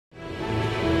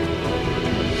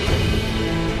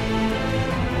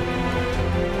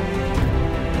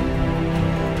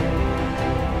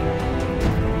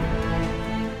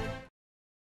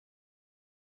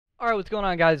Alright, what's going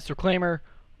on, guys? It's Reclaimer.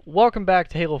 Welcome back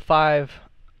to Halo 5.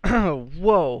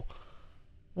 Whoa.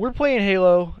 We're playing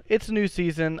Halo. It's a new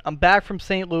season. I'm back from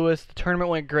St. Louis. The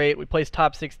tournament went great. We placed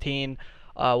top 16,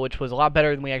 which was a lot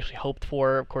better than we actually hoped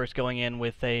for. Of course, going in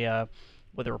with the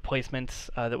replacements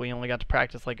that we only got to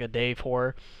practice like a day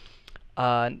for.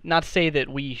 Not to say that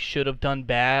we should have done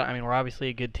bad. I mean, we're obviously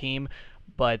a good team,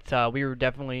 but we were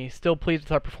definitely still pleased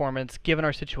with our performance, given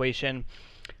our situation.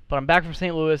 But I'm back from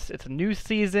St. Louis. It's a new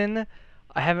season.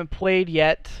 I haven't played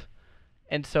yet.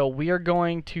 And so we are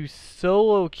going to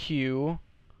solo queue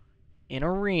in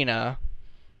Arena.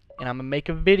 And I'm going to make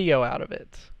a video out of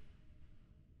it.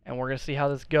 And we're going to see how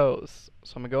this goes.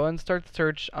 So I'm going to go ahead and start the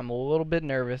search. I'm a little bit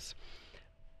nervous.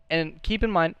 And keep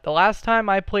in mind, the last time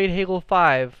I played Halo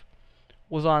 5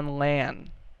 was on LAN.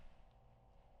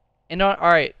 And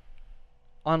alright,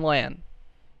 on LAN.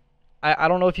 I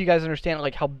don't know if you guys understand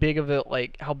like how big of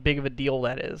a deal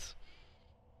that is.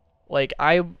 Like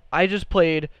I just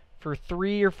played for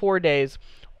 3 or 4 days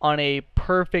on a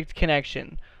perfect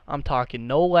connection. I'm talking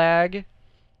no lag,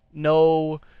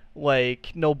 no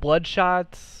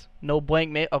bloodshots, no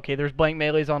blank okay, there's blank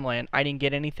melees on LAN. I didn't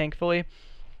get any, thankfully.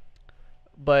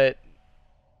 But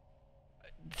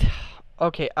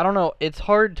okay, I don't know. It's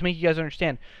hard to make you guys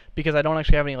understand because I don't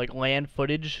actually have any like LAN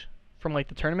footage from like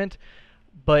the tournament.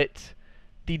 But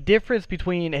the difference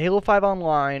between Halo 5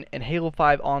 Online and Halo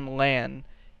 5 on LAN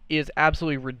is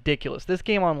absolutely ridiculous. This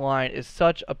game online is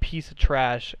such a piece of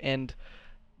trash, and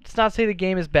it's not to say the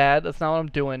game is bad, that's not what I'm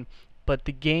doing, but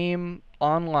the game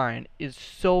online is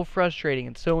so frustrating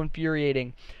and so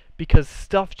infuriating because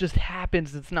stuff just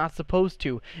happens that's not supposed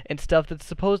to, and stuff that's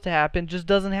supposed to happen just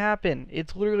doesn't happen.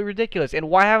 It's literally ridiculous. And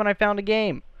why haven't I found a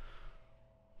game?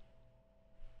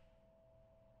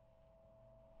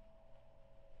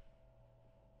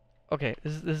 Okay,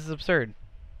 this is absurd.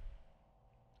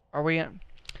 Are we...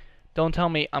 Don't tell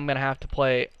me I'm going to have to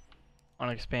play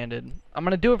unexpanded. I'm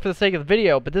going to do it for the sake of the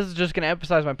video, but this is just going to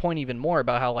emphasize my point even more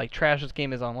about how like trash this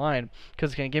game is online, because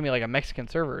it's going to give me like a Mexican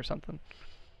server or something.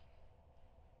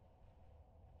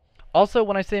 Also,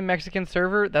 when I say Mexican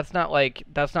server, that's not like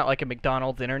a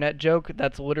McDonald's internet joke.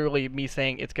 That's literally me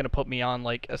saying it's going to put me on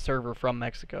like a server from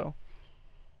Mexico.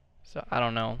 So, I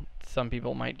don't know. Some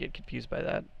people might get confused by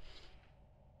that.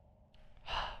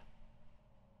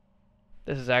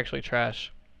 This is actually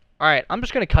trash. Alright, I'm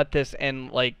just going to cut this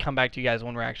and like come back to you guys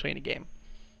when we're actually in a game.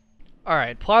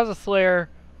 Alright, Plaza Slayer,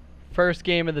 first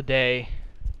game of the day.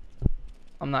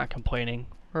 I'm not complaining.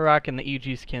 We're rocking the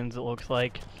UGC skins, it looks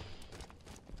like.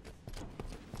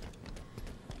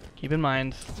 Keep in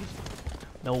mind,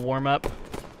 no warm-up.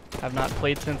 Have not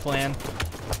played since LAN.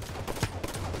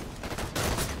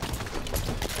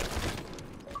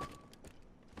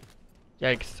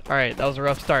 Yikes. Alright, that was a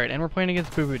rough start. And we're playing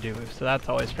against Boo Boo Doo, so that's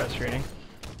always frustrating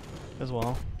as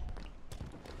well.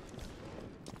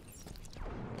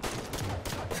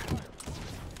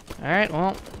 Alright,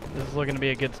 well, this is looking to be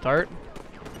a good start.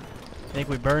 I think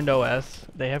we burned OS.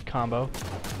 They have combo.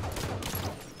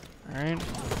 Alright.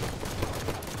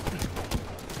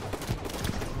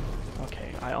 Okay,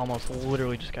 I almost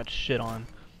literally just got shit on.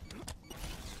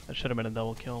 That should have been a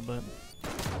double kill, but...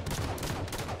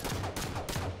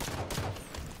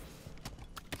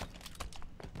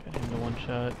 Got him to one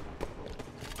shot.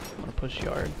 I'm gonna push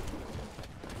yard.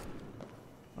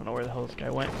 I don't know where the hell this guy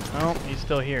went. Oh, he's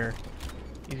still here.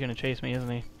 He's gonna chase me, isn't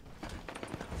he?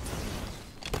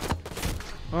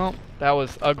 Well, that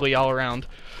was ugly all around.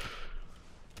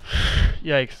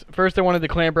 Yikes. First I wanted to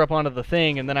clamber up onto the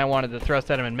thing, and then I wanted to thrust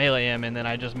at him and melee him, and then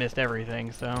I just missed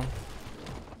everything, so...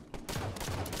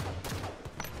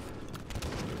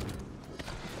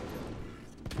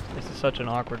 This is such an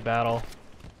awkward battle.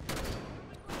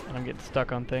 And I'm getting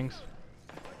stuck on things.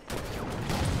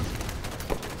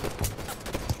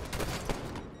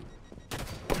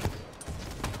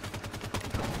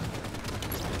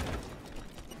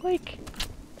 Like,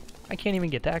 I can't even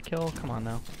get that kill. Come on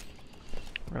now.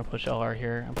 We're gonna push LR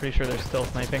here. I'm pretty sure they're still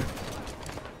sniping.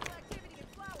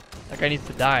 That guy needs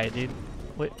to die, dude.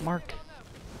 Wait, Mark.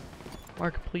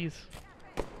 Mark, please.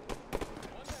 Let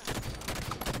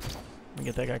me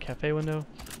get that guy cafe window.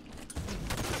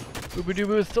 Boo Boo Doo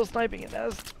Boo is still sniping at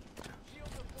Nest.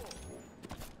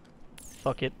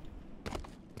 Fuck it.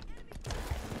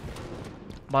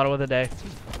 Motto of the day.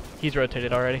 He's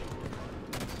rotated already.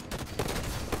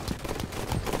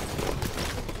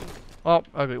 Oh,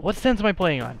 okay. What sense am I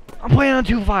playing on? I'm playing on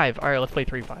 2.5. Alright, let's play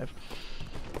 3.5.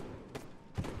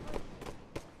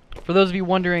 For those of you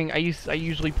wondering, I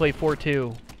usually play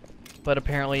 4.2, but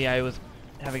apparently I was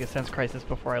having a sense crisis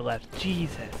before I left.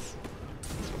 Jesus.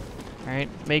 Alright,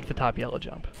 make the top yellow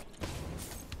jump.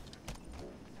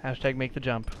 Hashtag make the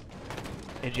jump.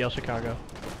 AGL Chicago.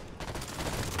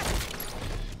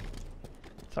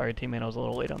 Sorry, teammate, I was a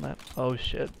little late on that. Oh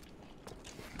shit.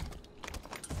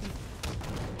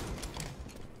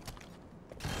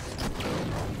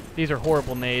 These are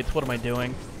horrible nades. What am I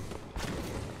doing?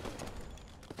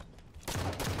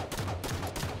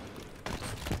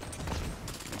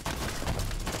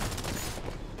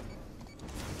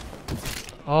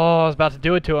 Oh, I was about to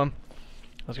do it to him.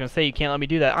 I was gonna say you can't let me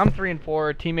do that. I'm 3 and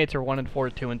 4. Teammates are 1 and 4,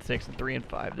 2 and 6, and 3 and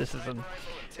 5. This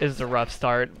is a rough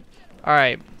start. All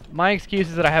right, my excuse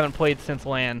is that I haven't played since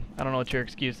LAN. I don't know what your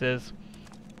excuse is.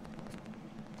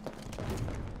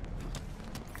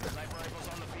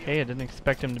 Okay, I didn't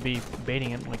expect him to be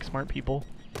baiting it like smart people.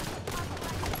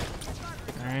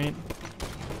 All right.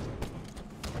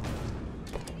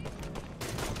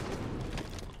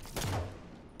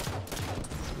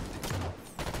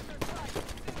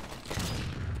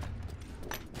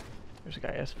 There's a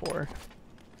guy S4.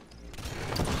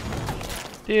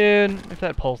 Dude, if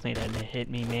that pulse nade hadn't hit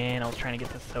me, man, I was trying to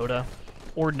get the soda.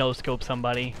 Or no-scope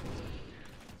somebody.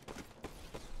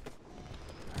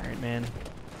 Alright, man.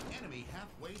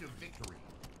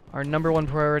 Our #1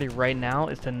 priority right now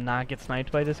is to not get sniped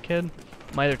by this kid.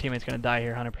 My other teammate's gonna die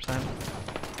here 100%.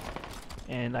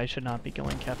 And I should not be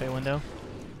going cafe window.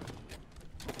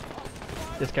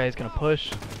 This guy is gonna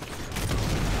push.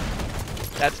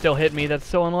 That still hit me. That's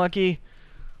so unlucky.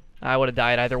 I would have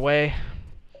died either way.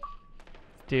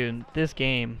 Dude, this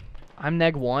game. I'm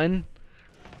neg1.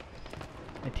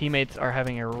 My teammates are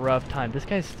having a rough time. This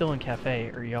guy's still in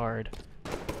cafe or yard.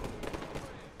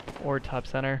 Or top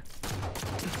center.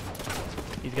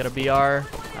 He's got a BR.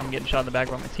 I'm getting shot in the back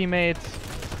by my teammates.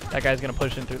 That guy's gonna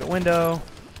push in through the window.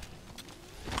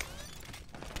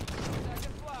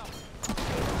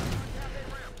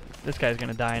 This guy's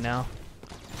gonna die now.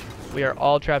 We are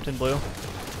all trapped in blue.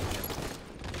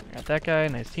 Got that guy,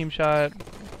 nice team shot.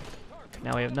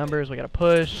 Now we have numbers, we gotta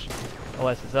push.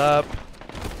 OS is up.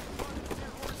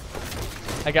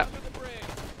 I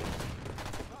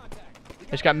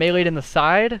just got meleeed in the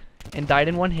side and died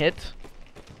in 1 hit.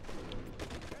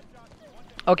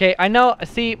 Okay, I know,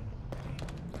 see,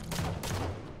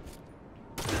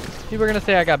 people are gonna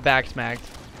say I got backsmacked.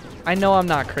 I know I'm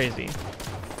not crazy.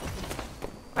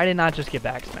 I did not just get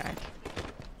backsmacked.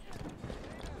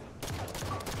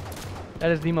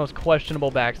 That is the most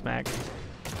questionable backsmack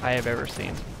I have ever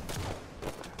seen.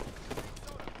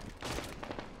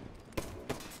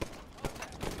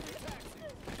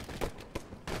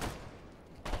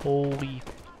 Holy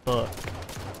fuck.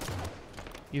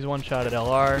 He's one shot at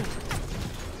LR.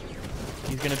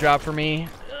 He's gonna drop for me.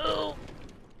 Oh,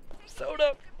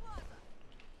 soda.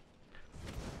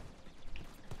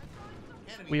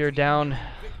 We are down.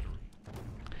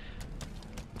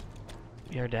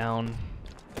 We are down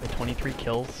by 23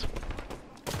 kills.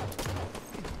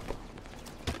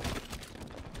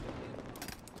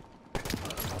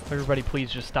 Everybody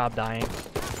please just stop dying.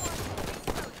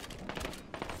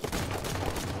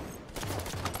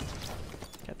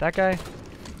 Got that guy.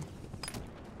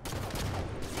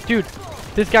 Dude,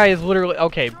 this guy is literally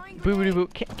okay. Boo boo boo.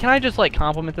 Can I just like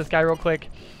compliment this guy real quick?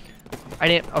 I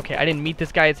didn't meet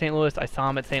this guy at St. Louis. I saw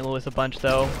him at St. Louis a bunch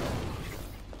though.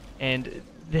 And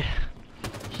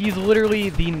he's literally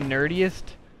the nerdiest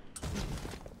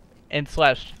and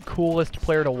slash coolest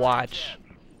player to watch.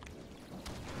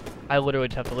 I literally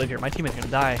just have to live here. My teammate's gonna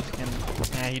die,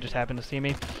 and he just happened to see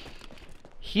me.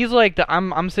 He's like the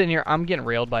I'm sitting here. I'm getting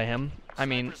railed by him. I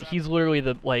mean, he's literally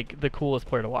the coolest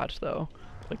player to watch though.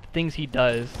 Like the things he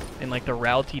does and like the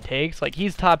routes he takes. Like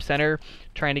he's top center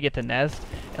trying to get to nest,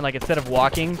 and like instead of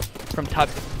walking from top.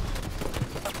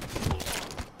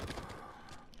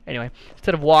 Anyway,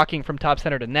 instead of walking from top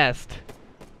center to nest,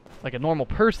 like a normal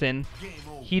person,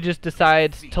 he just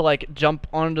decides to like jump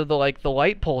onto the the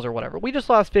light poles or whatever. We just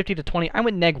lost 50 to 20. I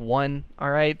went neg 1.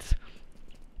 All right.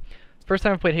 First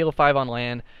time I played Halo 5 on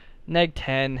LAN. Neg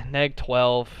 10, neg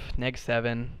 12, neg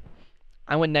 7.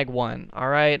 I went neg 1. All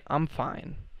right. I'm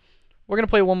fine. We're gonna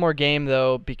play one more game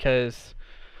though because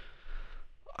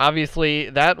obviously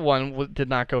that one did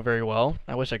not go very well.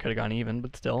 I wish I could have gone even,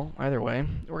 but still, either way,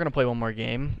 we're gonna play one more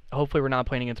game. Hopefully, we're not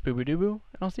playing against Boo Boo Doo Boo,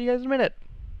 and I'll see you guys in a minute.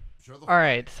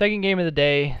 Alright, second game of the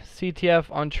day, CTF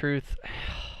on Truth.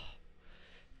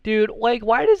 Dude, like,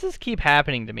 why does this keep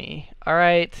happening to me?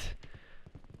 Alright.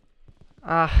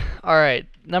 Alright,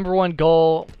 #1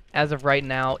 goal, as of right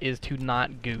now, is to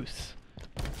not goose.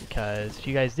 Because if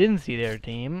you guys didn't see their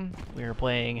team, we were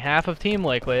playing half of Team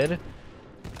Liquid,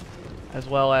 as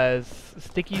well as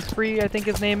Sticky's Free, I think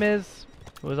his name is,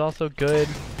 who was also good.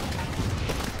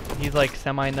 He's like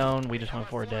semi-known. We just went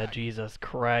 4 dead. Jesus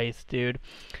Christ, dude.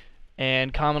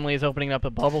 And commonly is opening up a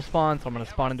bubble spawn, so I'm going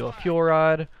to spawn into a fuel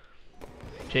rod.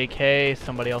 JK,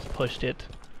 somebody else pushed it.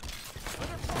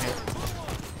 Right.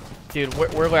 Dude,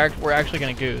 we're actually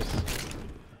going to goose.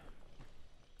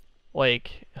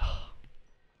 Like,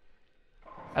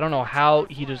 I don't know how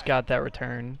he just got that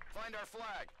return.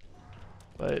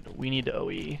 But we need to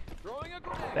OE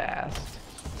fast.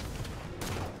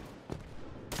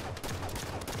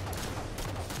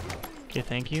 Okay,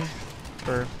 thank you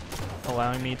for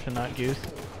allowing me to not goose.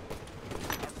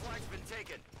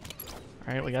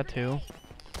 Alright, we got 2.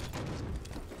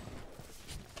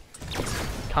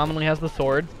 Commonly has the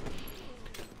sword.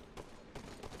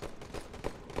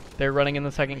 They're running in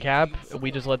the second cap.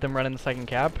 We just let them run in the second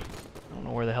cap. I don't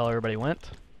know where the hell everybody went.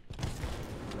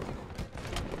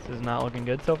 This is not looking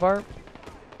good so far.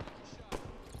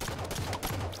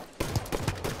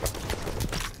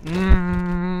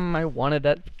 I wanted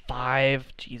that 5.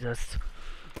 Jesus.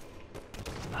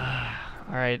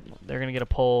 Alright, they're gonna get a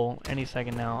pull any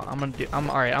second now.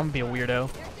 Alright, I'm gonna be a weirdo.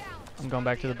 I'm going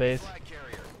back to the base.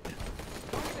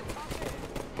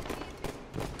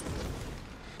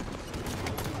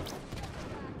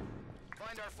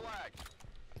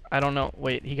 I don't know.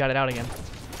 Wait, he got it out again.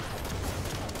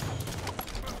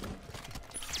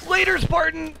 Later,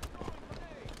 Spartan!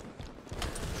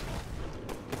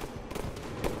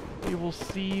 We will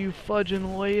see you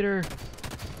fudging later.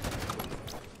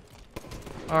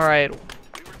 Alright.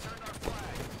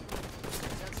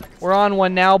 We're on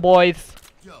one now, boys.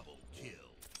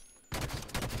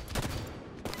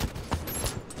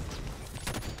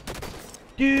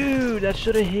 Dude, that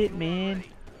should have hit, man.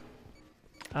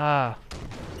 Ah.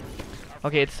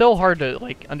 Okay, it's so hard to,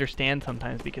 like, understand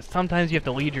sometimes, because sometimes you have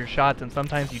to lead your shots and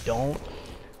sometimes you don't.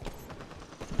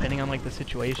 Depending on, like, the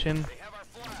situation.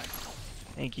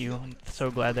 Thank you. I'm so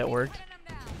glad that worked.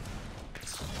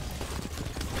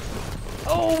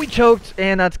 Oh, we choked,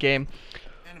 and that's game.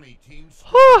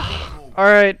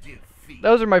 Alright.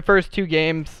 Those are my first 2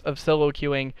 games of solo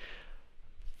queuing.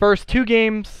 First 2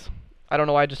 games... I don't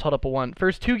know why I just held up a 1.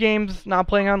 First 2 games, not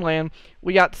playing on LAN.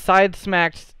 We got side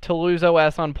smacked to lose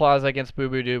OS on Plaza against Boo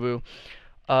Boo Doo Boo.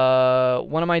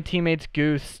 One of my teammates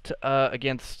goosed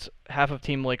against half of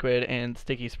Team Liquid and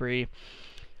Sticky Spree.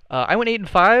 I went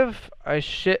 8-5.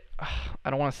 I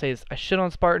don't want to say this. I shit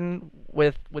on Spartan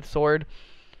with sword.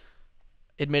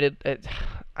 Admitted it.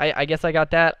 I guess I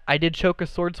got that. I did choke a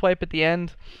sword swipe at the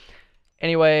end.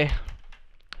 Anyway,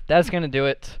 that's gonna do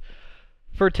it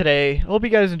for today. Hope you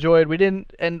guys enjoyed. We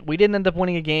didn't end up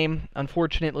winning a game,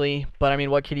 unfortunately, but I mean,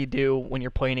 what can you do when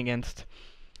you're playing against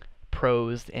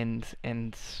pros and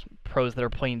pros that are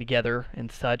playing together and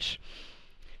such?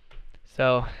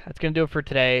 So that's gonna do it for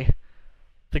today.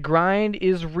 The grind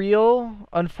is real.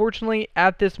 Unfortunately,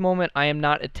 at this moment, I am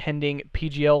not attending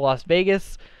PGL Las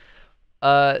Vegas,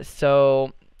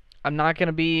 so I'm not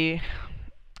gonna be.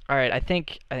 All right, I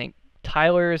think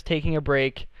Tyler is taking a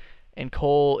break. And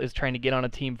Cole is trying to get on a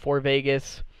team for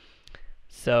Vegas.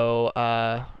 So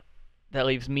that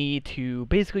leaves me to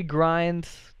basically grind,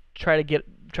 try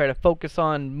to focus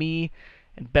on me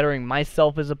and bettering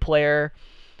myself as a player,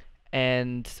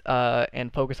 and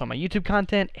focus on my YouTube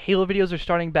content. Halo videos are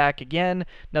starting back again.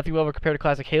 Nothing will ever compare to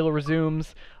classic Halo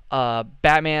resumes.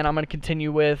 Batman I'm gonna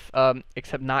continue with,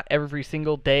 except not every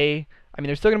single day. I mean,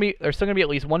 there's still gonna be at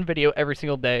least 1 video every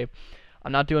single day.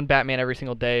 I'm not doing Batman every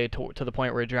single day to the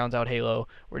point where it drowns out Halo.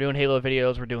 We're doing Halo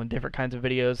videos. We're doing different kinds of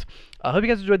videos. I hope you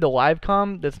guys enjoyed the live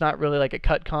comm. That's not really like a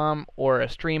cut comm or a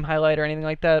stream highlight or anything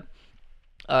like that.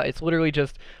 It's literally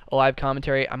just a live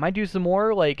commentary. I might do some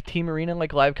more like Team Arena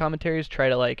like live commentaries. Try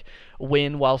to like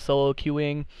win while solo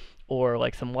queuing, or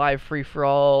like some live free for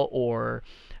all, or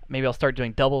maybe I'll start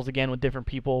doing doubles again with different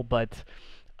people. But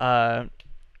I'm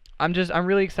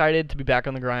really excited to be back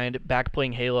on the grind, back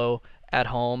playing Halo at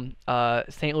home.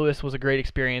 St. Louis was a great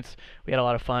experience. We had a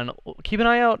lot of fun. Keep an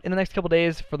eye out in the next couple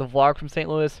days for the vlog from St.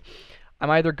 Louis. I'm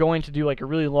either going to do like a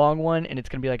really long one and it's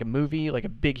going to be like a movie, like a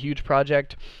big huge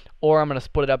project, or I'm going to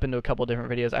split it up into a couple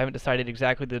different videos. I haven't decided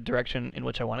exactly the direction in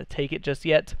which I want to take it just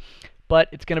yet, but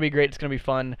it's going to be great. It's going to be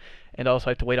fun. And also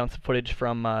I have to wait on some footage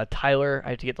from Tyler. I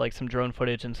have to get like some drone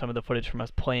footage and some of the footage from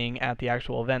us playing at the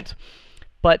actual event.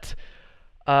 But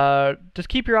just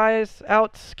keep your eyes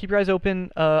out, keep your eyes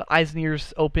open, eyes and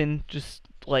ears open. Just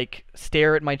like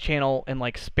stare at my channel and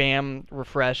like spam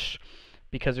refresh,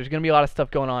 because there's going to be a lot of stuff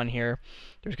going on here.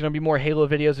 There's going to be more Halo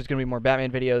videos, there's going to be more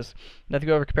Batman videos, nothing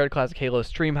over compared to classic Halo,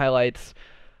 stream highlights,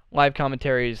 live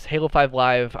commentaries, Halo 5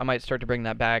 Live. I might start to bring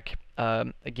that back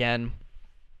again.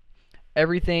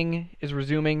 Everything is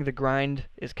resuming, the grind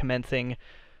is commencing.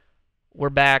 We're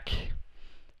back.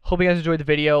 Hope you guys enjoyed the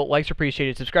video. Likes are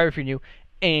appreciated. Subscribe if you're new.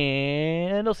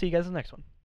 and I'll see you guys in the next one.